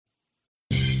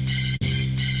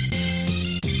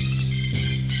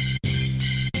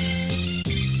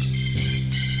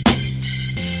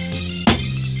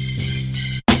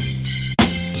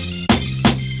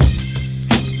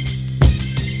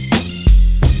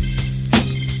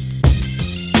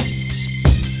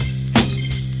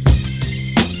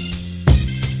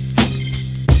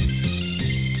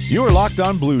You are Locked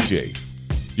On Blue Jays,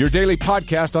 your daily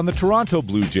podcast on the Toronto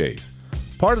Blue Jays,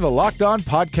 part of the Locked On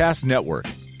Podcast Network,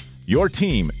 your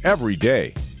team every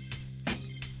day.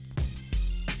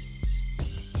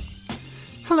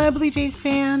 Hello, Blue Jays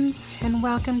fans, and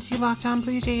welcome to Locked On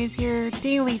Blue Jays, your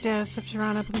daily dose of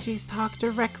Toronto Blue Jays talk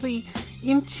directly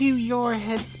into your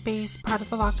headspace, part of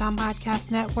the Locked On Podcast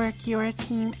Network, your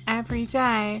team every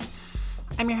day.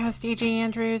 I'm your host, AJ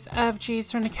Andrews of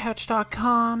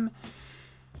JaysFromTheCouch.com,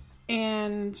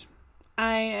 and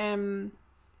I am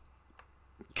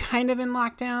kind of in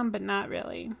lockdown, but not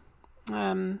really.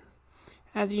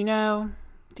 As you know,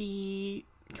 the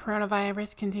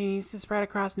coronavirus continues to spread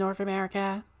across North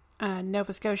America.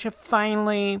 Nova Scotia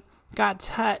finally got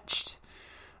touched.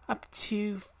 Up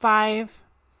to 5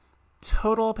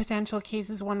 total potential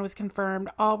cases. 1 was confirmed.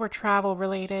 All were travel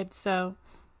related. So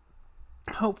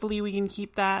hopefully we can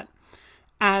keep that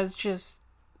as just,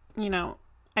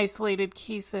 isolated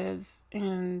cases.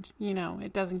 And,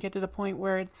 it doesn't get to the point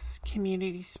where it's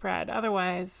community spread.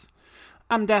 Otherwise,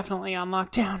 I'm definitely on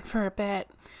lockdown for a bit.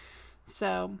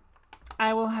 So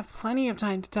I will have plenty of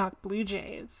time to talk Blue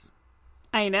Jays.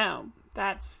 I know.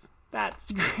 That's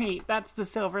great. That's the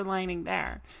silver lining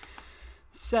there.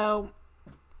 So,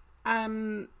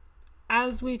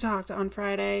 as we talked on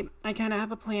Friday, I kind of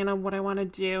have a plan on what I want to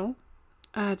do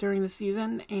during the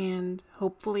season, and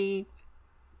hopefully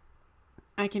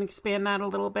I can expand that a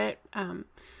little bit.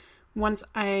 Once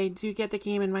I do get the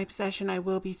game in my possession, I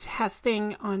will be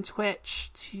testing on Twitch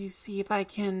to see if I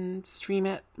can stream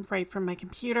it right from my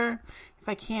computer. If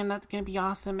I can, that's going to be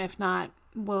awesome. If not,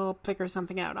 we'll figure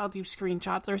something out. I'll do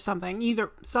screenshots or something.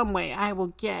 Some way I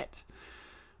will get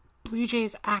Blue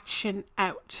Jays action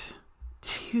out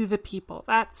to the people.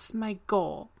 That's my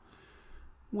goal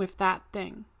with that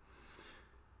thing.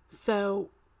 So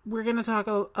we're going to talk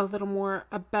a little more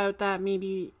about that,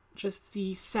 maybe just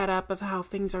the setup of how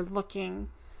things are looking.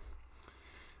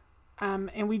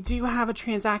 And we do have a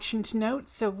transaction to note,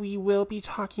 so we will be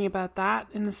talking about that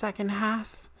in the second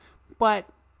half. But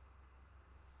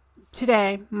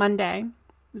today, Monday,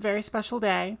 a very special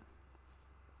day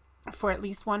for at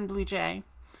least one Blue Jay.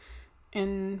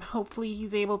 And hopefully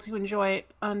he's able to enjoy it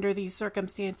under these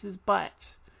circumstances.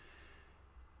 But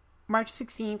March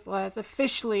 16th was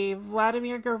officially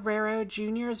Vladimir Guerrero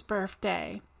Jr.'s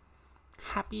birthday.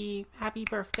 Happy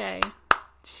birthday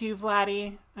to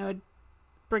Vladdy. I would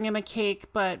bring him a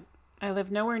cake, but I live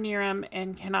nowhere near him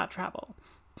and cannot travel.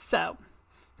 So,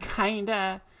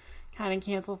 kinda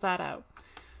cancels that out.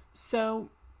 So,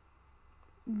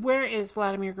 where is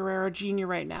Vladimir Guerrero Jr.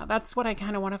 right now? That's what I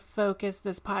kind of want to focus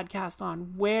this podcast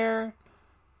on. Where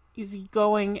is he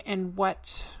going and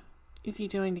what is he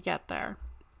doing to get there?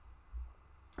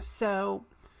 So,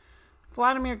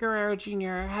 Vladimir Guerrero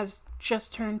Jr. has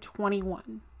just turned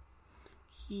 21.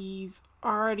 He's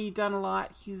already done a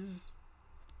lot. He's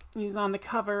on the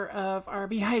cover of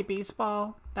RBI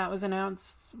Baseball. That was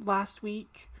announced last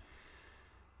week.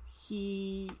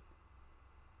 He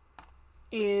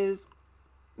is,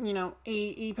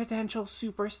 a potential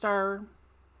superstar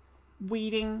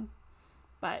waiting,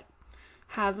 but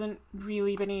hasn't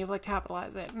really been able to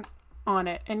capitalize on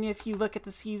it. And if you look at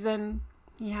the season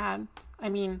he had,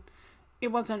 it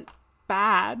wasn't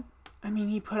bad.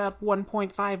 He put up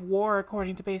 1.5 WAR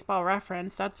according to Baseball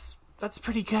Reference. That's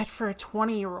pretty good for a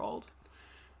 20-year-old.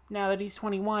 Now that he's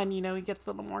 21, he gets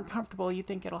a little more comfortable. You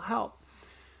think it'll help.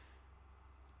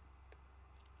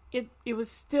 It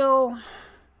still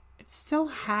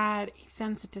had a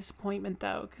sense of disappointment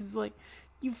though, because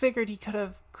you figured he could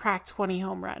have cracked 20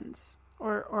 home runs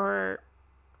or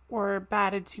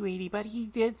batted 280, but he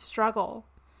did struggle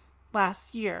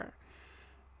last year.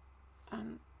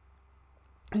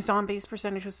 His on-base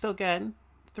percentage was still good,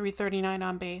 339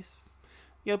 on base.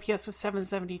 The OPS was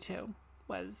 772.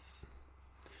 Was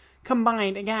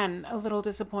combined, again, a little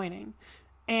disappointing.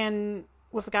 And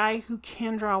with a guy who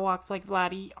can draw walks like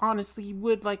Vladdy, honestly,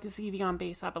 would like to see the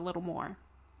on-base up a little more.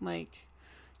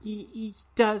 He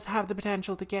does have the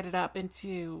potential to get it up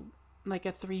into a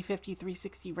 350,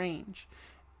 360 range.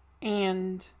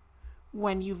 And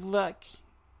when you look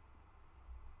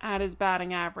at his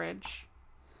batting average,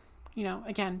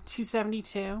 again,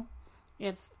 272,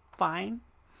 it's fine.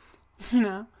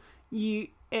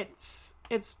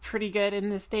 It's pretty good in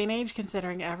this day and age,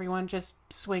 considering everyone just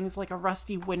swings like a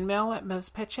rusty windmill at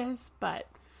most pitches. But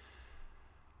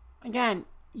again,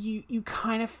 you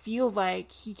kind of feel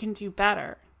like he can do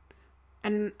better.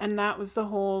 And that was the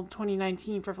whole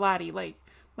 2019 for Vladdy.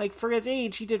 Like for his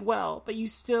age, he did well, but you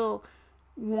still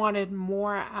wanted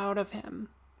more out of him.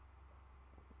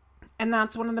 And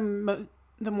that's one of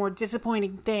the more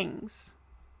disappointing things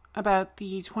about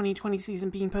the 2020 season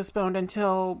being postponed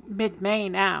until mid-May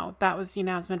now. That was the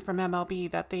announcement from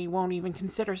MLB that they won't even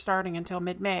consider starting until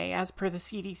mid-May, as per the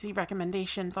CDC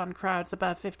recommendations on crowds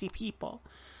above 50 people.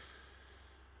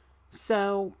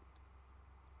 So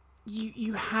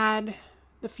you had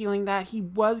the feeling that he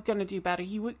was going to do better.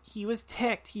 He was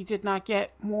ticked. He did not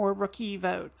get more rookie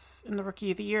votes in the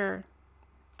Rookie of the Year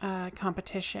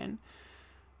competition.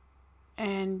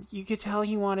 And you could tell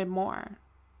he wanted more.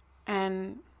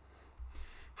 And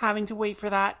having to wait for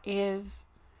that is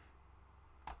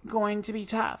going to be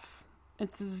tough.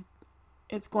 It's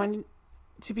going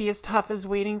to be as tough as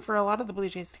waiting for a lot of the Blue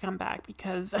Jays to come back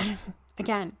because,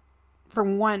 again, for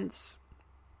once,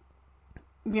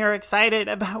 we are excited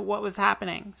about what was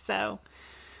happening. So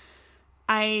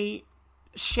I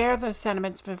share those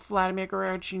sentiments with Vladimir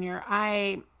Guerrero Jr.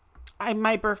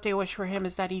 My birthday wish for him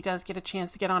is that he does get a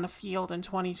chance to get on a field in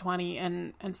 2020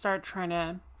 and start trying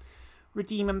to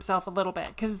redeem himself a little bit.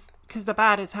 Because the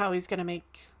bat is how he's going to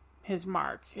make his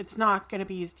mark. It's not going to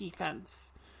be his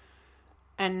defense.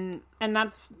 And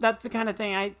that's the kind of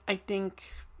thing I think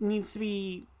needs to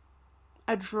be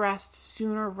addressed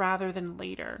sooner rather than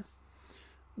later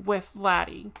with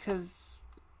Vladdy, because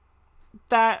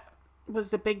that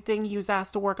was the big thing he was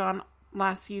asked to work on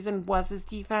last season, was his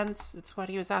defense. It's what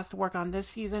he was asked to work on this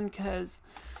season, because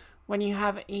when you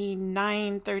have a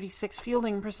 .936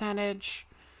 fielding percentage,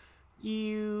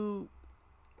 you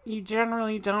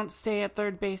generally don't stay at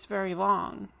third base very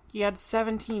long. He had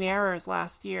 17 errors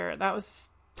last year. That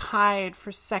was tied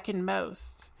for second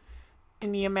most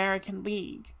in the American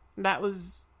League. That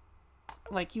was,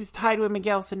 he was tied with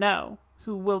Miguel Sano,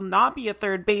 who will not be a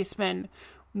third baseman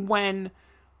when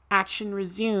action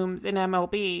resumes in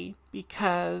MLB,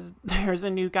 because there's a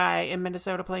new guy in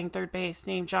Minnesota playing third base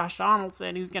named Josh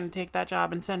Donaldson who's going to take that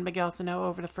job and send Miguel Sano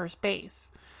over to first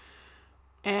base.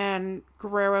 And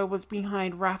Guerrero was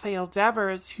behind Rafael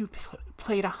Devers, who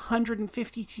played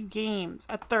 152 games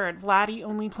at third. Vladdy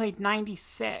only played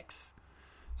 96.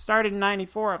 Started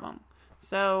 94 of them.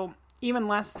 So even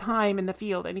less time in the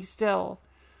field, and he still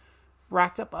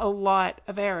racked up a lot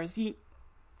of errors. It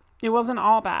wasn't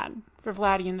all bad for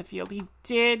Vladdy in the field. He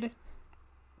did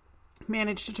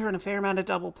manage to turn a fair amount of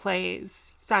double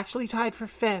plays. He's actually tied for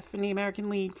fifth in the American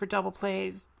League for double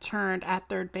plays turned at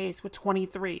third base with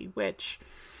 23, which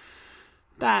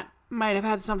that might have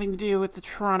had something to do with the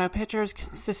Toronto pitchers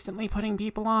consistently putting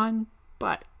people on,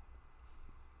 but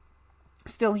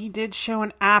still he did show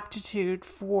an aptitude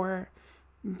for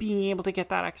being able to get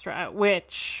that extra out,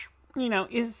 which,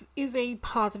 is a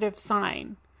positive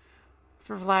sign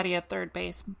for Vladdy at third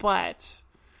base, but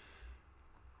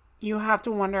you have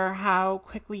to wonder how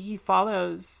quickly he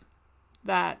follows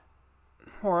that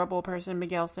horrible person,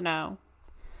 Miguel Sano.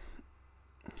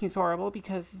 He's horrible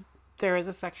because there is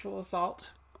a sexual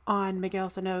assault on Miguel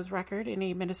Sano's record in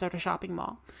a Minnesota shopping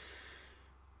mall.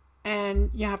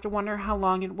 And you have to wonder how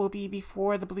long it will be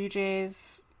before the Blue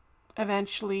Jays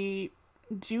eventually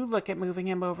do look at moving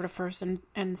him over to first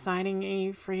and signing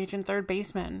a free agent third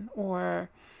baseman, or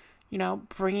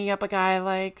bringing up a guy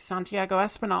like Santiago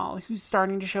Espinal, who's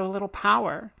starting to show a little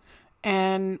power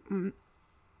and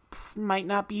might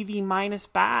not be the minus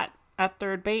bat at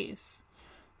third base.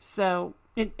 So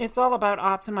it's all about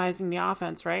optimizing the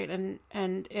offense, right?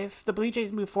 And if the Blue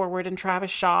Jays move forward and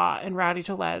Travis Shaw and Rowdy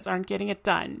Tellez aren't getting it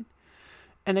done,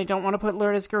 and they don't want to put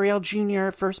Lourdes Gurriel Jr.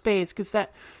 at first base, because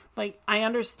that, I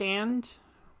understand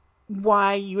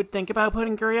why you would think about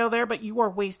putting Gurriel there, but you are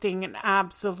wasting an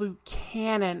absolute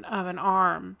cannon of an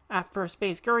arm at first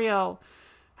base. Gurriel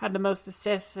had the most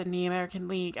assists in the American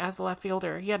League as a left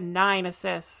fielder. He had 9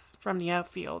 assists from the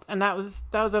outfield, and that was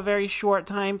a very short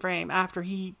time frame after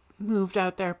he moved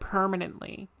out there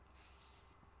permanently.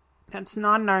 That's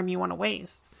not an arm you want to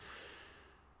waste.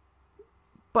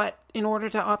 But in order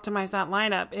to optimize that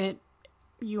lineup,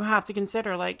 you have to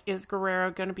consider, is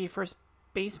Guerrero going to be first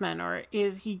baseman, or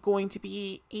is he going to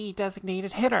be a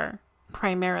designated hitter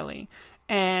primarily?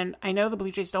 And I know the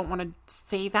Blue Jays don't want to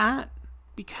say that,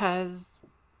 because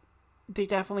they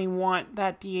definitely want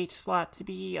that DH slot to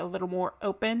be a little more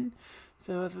open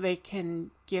so that they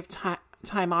can give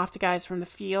time off to guys from the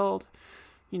field.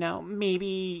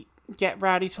 Maybe get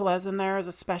Rowdy Tellez in there as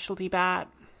a specialty bat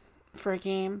for a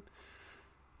game.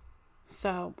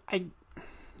 So I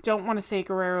don't want to say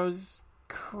Guerrero's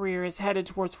career is headed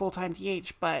towards full-time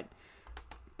DH, but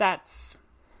that's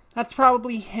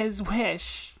probably his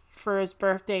wish for his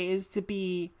birthday, is to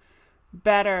be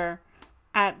better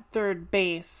at third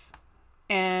base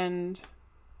and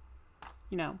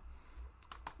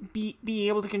be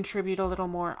able to contribute a little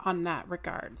more on that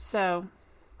regard. So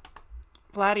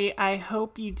Vladdy, I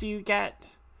hope you do get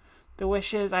the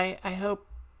wishes. I hope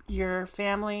your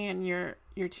family and your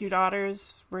two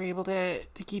daughters were able to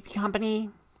keep you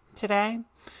company today.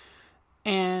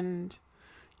 And,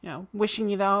 wishing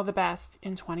you all the best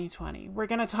in 2020. We're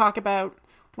going to talk about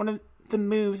one of the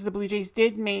moves the Blue Jays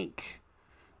did make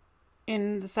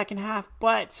in the second half,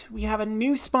 but we have a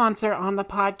new sponsor on the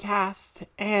podcast,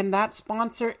 and that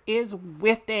sponsor is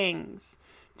Withings.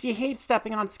 Do you hate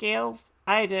stepping on scales?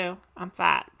 I do. I'm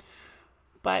fat.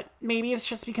 But maybe it's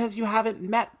just because you haven't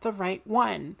met the right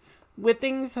one.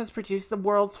 Withings has produced the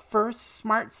world's first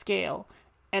smart scale,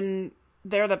 and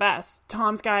they're the best.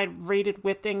 Tom's Guide rated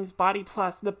Withings Body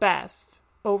Plus the best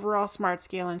overall smart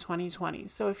scale in 2020.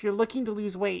 So if you're looking to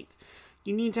lose weight,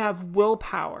 you need to have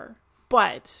willpower,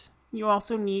 but you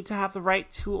also need to have the right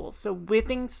tools. So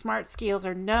Withings smart scales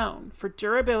are known for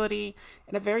durability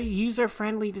and a very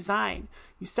user-friendly design.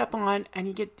 You step on and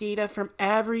you get data from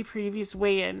every previous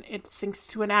weigh-in. It syncs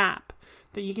to an app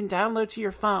that you can download to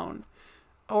your phone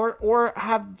or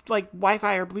have like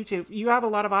Wi-Fi or Bluetooth. You have a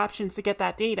lot of options to get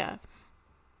that data.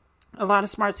 A lot of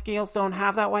smart scales don't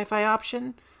have that Wi-Fi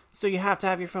option, so you have to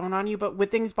have your phone on you. But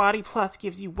Withings Body Plus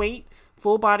gives you weight,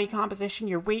 full body composition,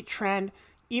 your weight trend,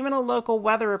 even a local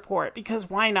weather report, because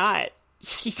why not?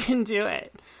 You can do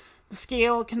it. The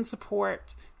scale can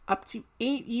support up to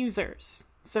 8 users.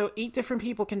 So 8 different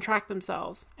people can track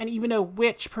themselves and even know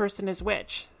which person is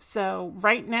which. So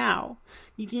right now,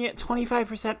 you can get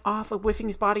 25% off of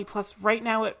Withings Body Plus right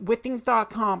now at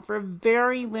withings.com for a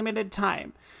very limited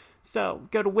time. So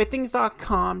go to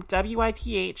withings.com,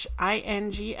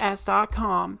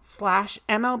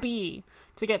 withings.com/MLB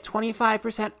to get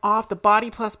 25% off the Body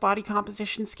Plus Body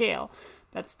Composition Scale.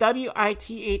 That's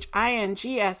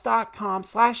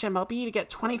withings.com/MLB to get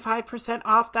 25%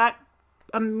 off that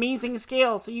amazing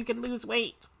scale so you can lose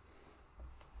weight.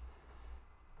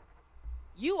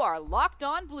 You are Locked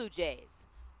On Blue Jays,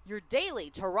 your daily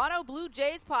Toronto Blue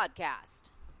Jays podcast.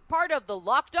 Part of the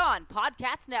Locked On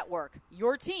Podcast Network,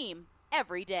 your team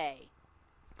every day.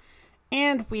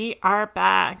 And we are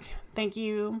back. Thank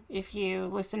you if you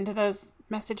listen to those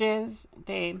messages.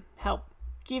 They help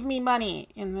give me money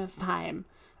in this time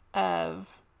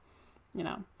of,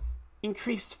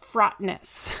 increased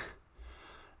fraughtness.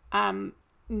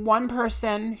 One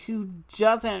person who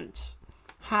doesn't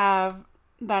have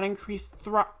that increased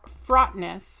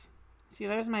fraughtness. See,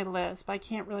 there's my lisp. I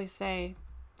can't really say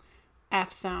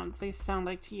F sounds. They sound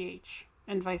like TH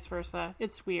and vice versa.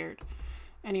 It's weird.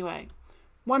 Anyway,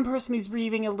 one person who's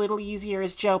breathing a little easier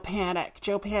is Joe Panik.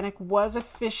 Joe Panik was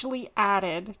officially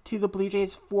added to the Blue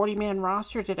Jays 40-man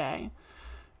roster today.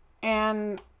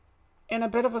 And in a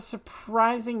bit of a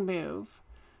surprising move,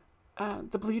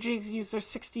 the Blue Jays used their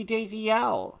 60-day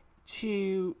DL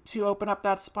to open up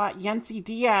that spot. Yennsy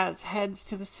Diaz heads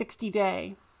to the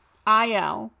 60-day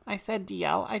IL. I said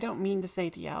DL. I don't mean to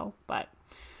say DL, but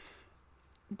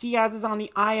Diaz is on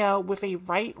the IL with a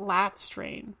right lat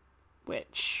strain,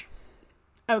 which,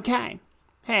 okay.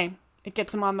 Hey, it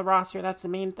gets him on the roster. That's the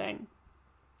main thing.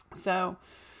 So,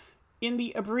 in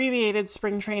the abbreviated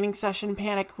spring training session,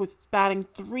 Panik was batting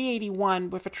 .381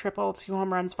 with a triple, 2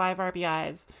 home runs, 5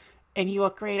 RBIs. And he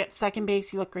looked great at second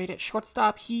base. He looked great at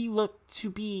shortstop. He looked to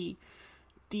be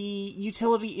the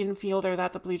utility infielder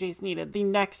that the Blue Jays needed. The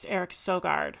next Eric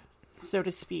Sogard, so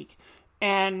to speak.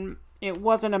 And it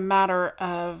wasn't a matter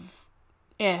of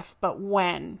if, but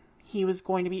when he was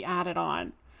going to be added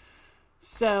on.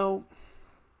 So,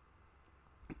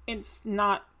 it's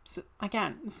not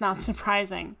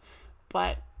surprising.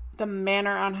 But the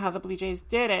manner on how the Blue Jays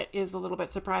did it is a little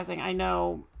bit surprising. I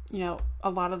know, a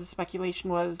lot of the speculation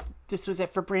was this was it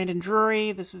for Brandon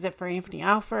Drury. This was it for Anthony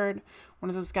Alford. One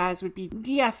of those guys would be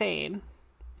DFA'd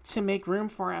to make room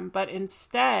for him. But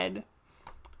instead,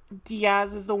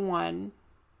 Diaz is the one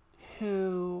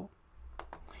who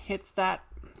hits that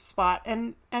spot.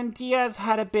 And Diaz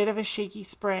had a bit of a shaky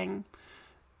spring.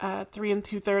 3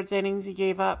 2/3 innings, he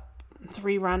gave up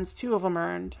 3 runs, 2 of them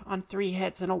earned on 3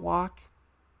 hits and a walk.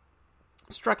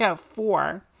 Struck out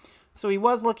 4. So he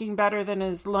was looking better than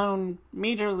his lone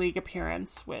major league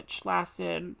appearance, which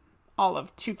lasted all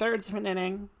of 2/3 of an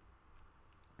inning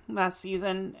last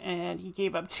season, and he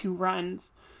gave up 2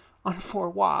 runs on 4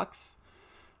 walks.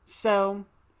 So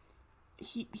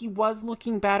he was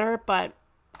looking better, but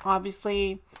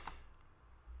obviously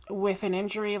with an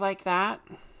injury like that,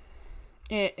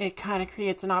 it kind of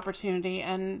creates an opportunity,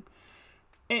 and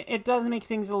it does make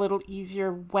things a little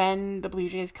easier when the Blue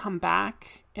Jays come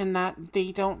back, in that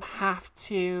they don't have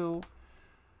to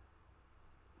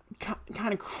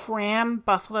kind of cram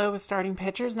Buffalo with starting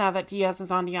pitchers. Now that Diaz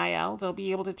is on the IL, they'll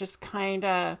be able to just kind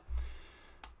of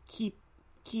keep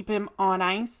him on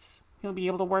ice He'll be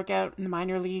able to work out in the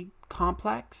minor league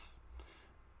complex.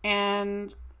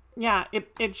 And yeah,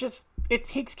 it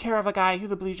takes care of a guy who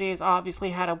the Blue Jays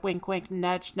obviously had a wink, wink,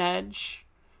 nudge, nudge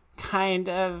kind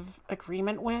of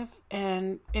agreement with.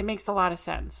 And it makes a lot of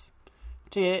sense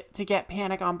to get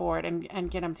Panik on board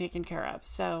and get him taken care of.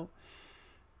 So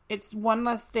it's one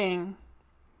less thing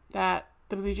that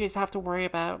the Blue Jays have to worry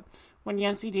about. When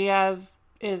Yennsy Diaz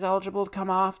is eligible to come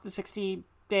off the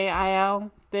 60-day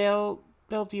IL, they'll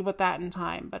deal with that in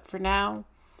time. But for now,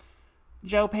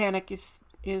 Joe Panik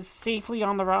is safely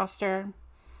on the roster,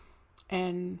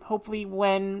 and hopefully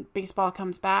when baseball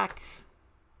comes back,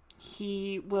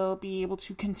 he will be able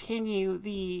to continue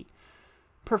the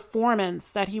performance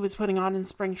that he was putting on in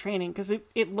spring training, because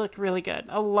it looked really good.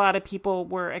 A lot of people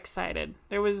were excited.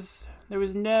 There was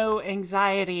no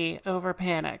anxiety over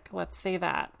Panik, let's say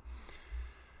that.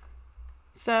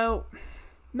 So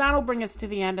that'll bring us to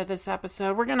the end of this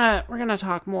episode. We're gonna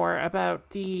talk more about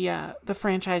the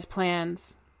franchise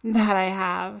plans that I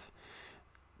have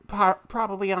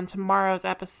probably on tomorrow's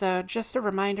episode. Just a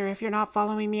reminder, if you're not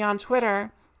following me on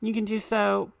Twitter, you can do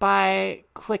so by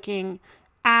clicking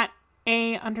at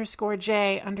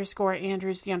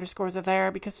 @A_J_Andrews. The underscores are there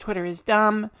because Twitter is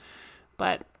dumb,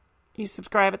 but you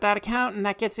subscribe at that account and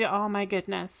that gets you all my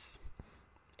goodness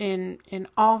in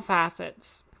all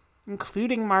facets,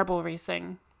 including marble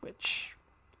racing, which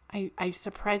I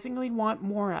surprisingly want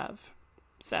more of.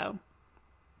 So,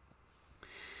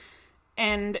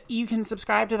 and you can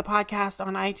subscribe to the podcast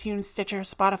on iTunes, Stitcher,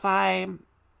 Spotify,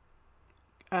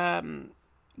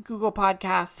 Google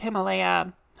Podcast,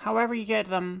 Himalaya, however you get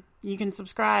them. You can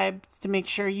subscribe to make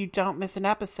sure you don't miss an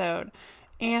episode,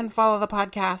 and follow the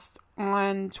podcast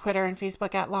on Twitter and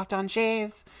Facebook at Locked On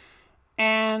Jays.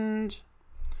 And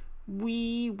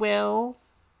we will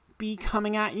be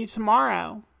coming at you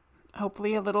tomorrow,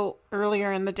 hopefully a little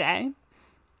earlier in the day.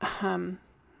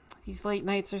 These late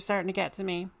nights are starting to get to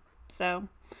me, so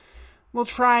we'll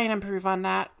try and improve on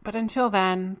that. But until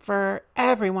then, for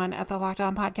everyone at the Locked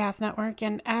On Podcast Network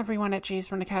and everyone at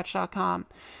jaysfromthecouch.com,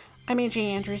 I'm AJ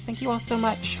Andrews. Thank you all so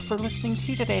much for listening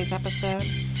to today's episode,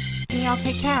 and y'all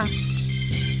take care.